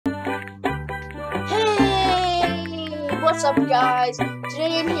what's up, guys?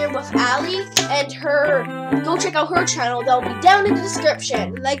 Today I'm here with Allie and her. Go check out her channel. They'll be down in the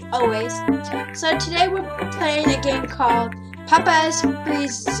description, like always. So today we're playing a game called Papa's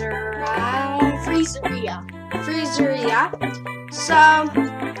Frezzerria. So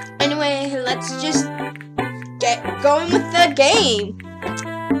anyway, let's just get going with the game.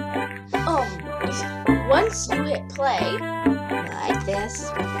 Once you hit play, Like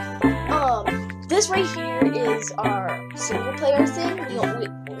this. this right here is our single player thing. We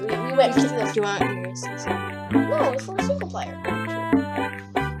went through the. Do you want yours? No, it's for a single player.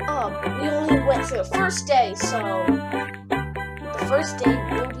 We only went through the first day, so the first day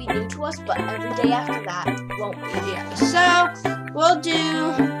will be new to us, but every day after that won't be. Yeah. So we'll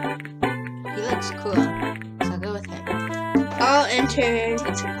do. He looks cool, so go with him. I'll enter.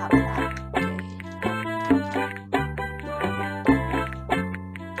 Ditri, how about that?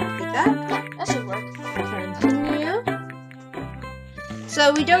 That should work. Continue.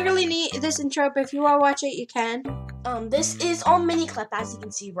 So we don't really need this intro, but if you want to watch it, you can. This is on mini clip, as you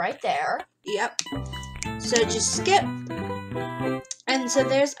can see right there. Yep. So just skip. And so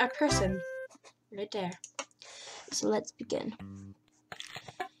there's a person right there. So let's begin.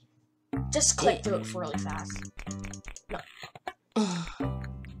 Just click through it really fast. No.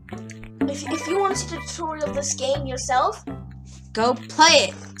 If you want to see the tutorial of this game yourself, Go play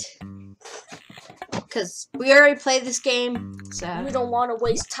it. Because we already played this game, so. we don't want to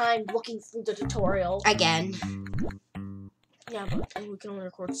waste time looking through the tutorial. Again. Yeah, but we can only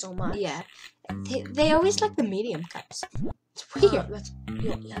record so much. Yeah. They always like the medium cups. It's weird.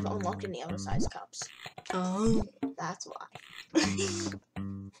 You haven't unlocked any other size cups. Oh. That's why.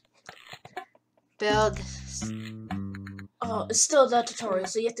 Build. Oh, it's still the tutorial,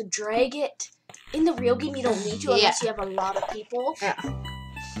 so you have to drag it. In the real game, you don't need to unless you have a lot of people. Yeah.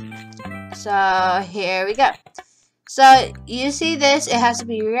 So here we go. So you see this? It has to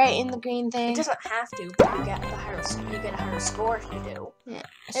be right in the green It thing. doesn't have to, but you get a higher score if you do. Yeah.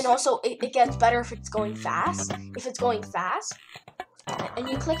 And also, it gets better if it's going fast. If it's going fast, and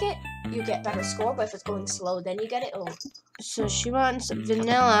you click it, you get better score. But if it's going slow, then you get it. Oh. So she wants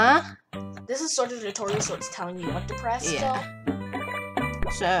vanilla. This is sort of a tutorial, so it's telling you what to press. Yeah. Still.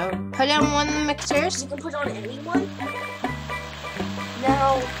 So put in one of the mixers. You can put on any one.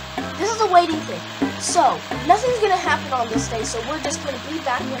 Now, this is a waiting thing. So, nothing's going to happen on this day, so we're just going to be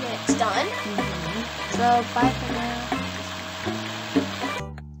back when it's done. So bye for now.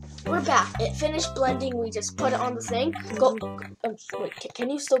 We're back. It finished blending. We just put it on the thing. Go. Wait, can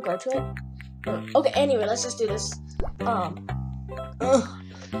you still go to it? Okay, anyway, let's just do this.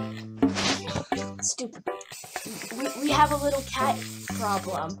 Stupid. We have a little cat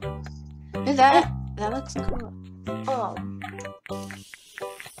problem. That looks cool.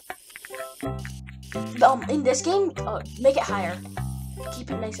 In this game, make it higher.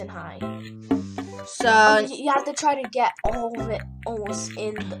 Keep it nice and high. So You have to try to get all of it almost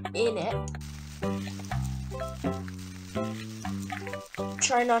in it.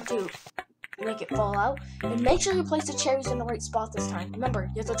 Try not to make it fall out, and make sure you place the cherries in the right spot this time. Remember,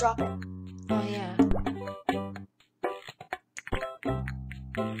 you have to drop it. oh yeah.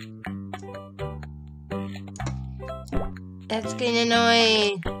 That's getting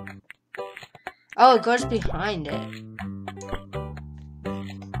annoying. Oh, it goes behind it.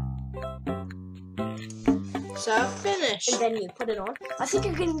 So finish. And then you put it on. I think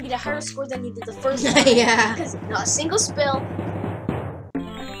you're going to get a higher score than you did the first time. Yeah. Because not a single spill.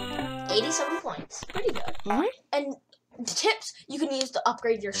 87 points. Pretty good. And tips you can use to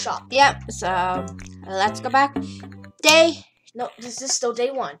upgrade your shop. Yep. So let's go back. No, this is still day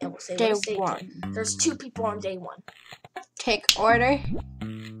one. It will say Day day one. There's 2 people on day 1. Take order.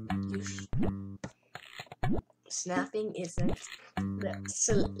 Snapping isn't the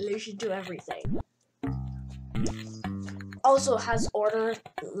solution to everything. Also has order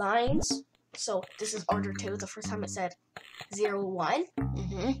lines. So this is order 2. The first time it said 0, 1.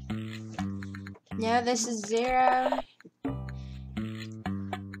 Now this is 0.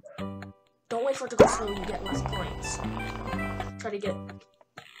 Don't wait for it to go slow, you get less points. Try to get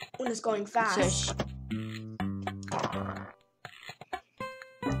when it's going fast.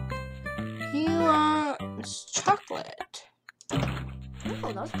 He wants chocolate. Oh,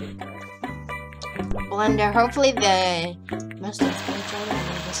 that was pretty good. Blender. Hopefully the mustard's going to try to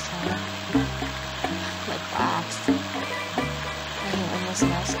this time. Like last. I hate when this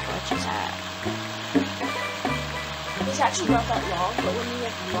mouse glitches out. It's actually not that long, but when you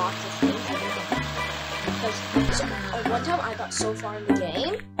have lots of things, I think because one time I got so far in the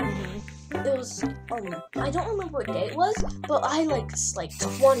game, it was I don't remember what day it was, but I like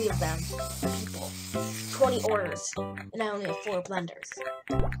 20 of them people, 20 orders, and I only have 4 blenders.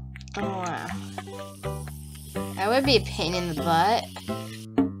 Oh wow. That would be a pain in the butt.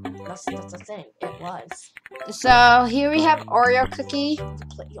 That's the thing. It was. So here we have Oreo cookie.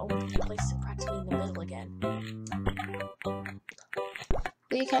 You almost placed it practically in the middle again.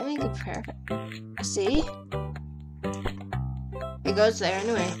 But you can't make it perfect. See? It goes there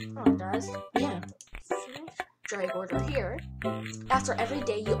anyway. Oh, it does? Yeah. Drag order here. After every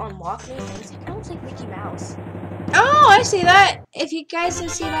day you unlock new things, it looks like Mickey Mouse. Oh, I see that. If you guys don't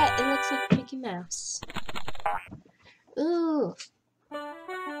see that, it looks like Mickey Mouse. Ooh.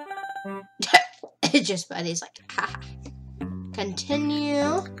 It just buddy's like, ha.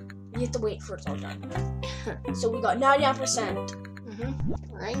 Continue. You have to wait for it's all done. So we got 99%.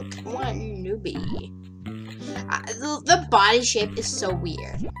 Rank 1 newbie. The body shape is so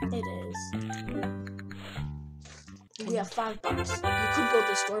weird. It is. We have $5. You could go to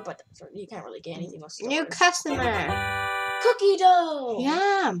the store, but you can't really get anything else. New customer. Cookie dough.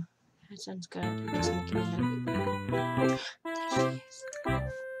 Yum. That sounds good. It's making me happy. There she is.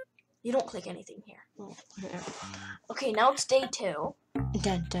 You don't click anything here. Oh, whatever. Okay, now it's day 2.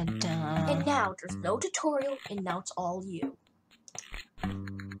 Dun dun dun. And now there's no tutorial, and now it's all you.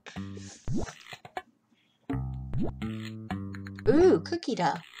 Ooh, cookie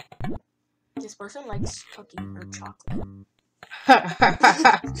dough. This person likes cookie or chocolate.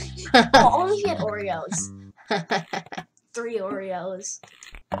 Oh, only if he had Oreos. 3 Oreos.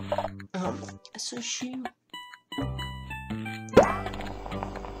 So shoe.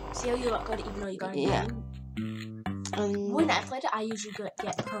 See how you got good even though you got a name? When I played it, I usually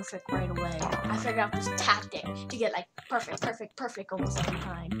get perfect right away. I figured out this tactic to get like perfect almost every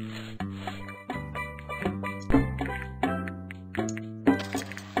time.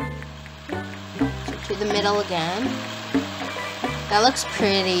 So to the middle again. That looks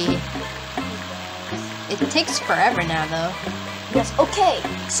pretty. It takes forever now though. Yes, okay.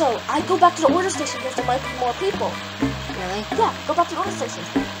 So I go back to the order station because there might be more people. Really? Yeah, go back to the order station.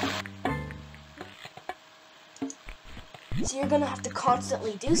 So you're gonna have to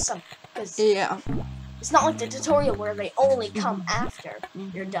constantly do something, because it's not like the tutorial where they only come after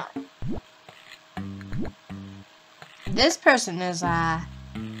you're done. This person is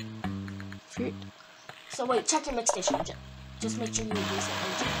fruit. So wait, check your mix station. Just make sure you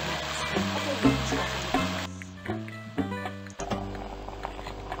recently check your mix.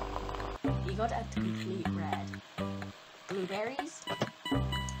 Okay, you got to add the complete red. Blueberries.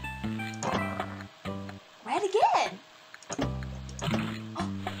 Red again.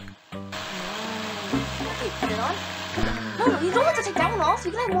 Okay, put it on. No, you don't have to take that one off.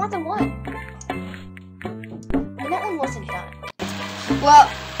 You can have more than one. And that one wasn't done. Well,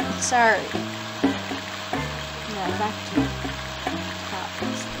 sorry. Yeah, back to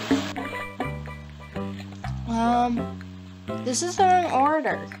top. This is the wrong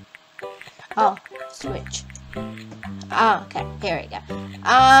order. Oh, switch. Oh, okay. Here we go.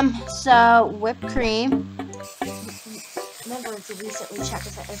 So whipped cream. Remember to recently check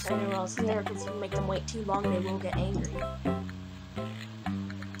if anyone else is there, because if you make them wait too long, they will get angry.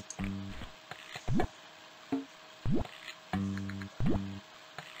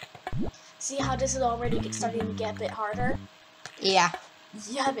 See how this is already starting to get a bit harder? Yeah.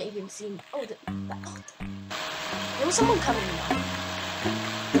 You haven't even seen. Oh, there was someone coming now.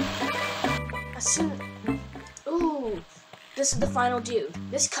 As soon. Ooh, this is the final dude.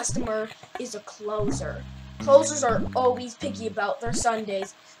 This customer is a closer. Closers are always picky about their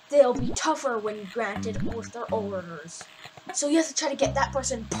Sundays. They'll be tougher when granted with their orders. So you have to try to get that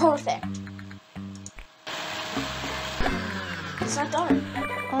person perfect. It's not done.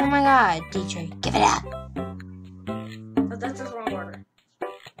 Oh my god, Ditri, give it up. But that's the wrong order.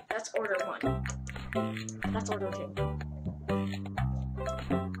 That's order 1. That's order 2.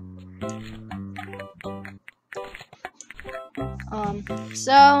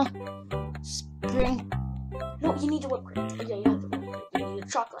 So spring. No, you need the whipped cream. Oh yeah, you have the whipped cream. You need the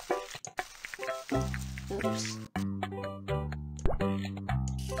chocolate. Oops.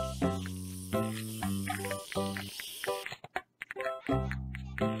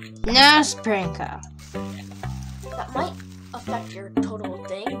 Now sprinkle. That might affect your total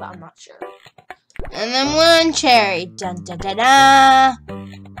thing, but I'm not sure. And then 1 cherry. Dun da da da.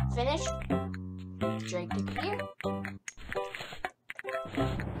 Finish. Drake it here.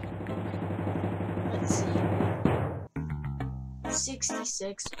 Let's see.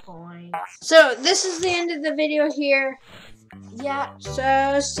 66 points. So this is the end of the video here. Yeah.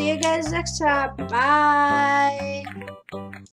 So see you guys next time. Bye.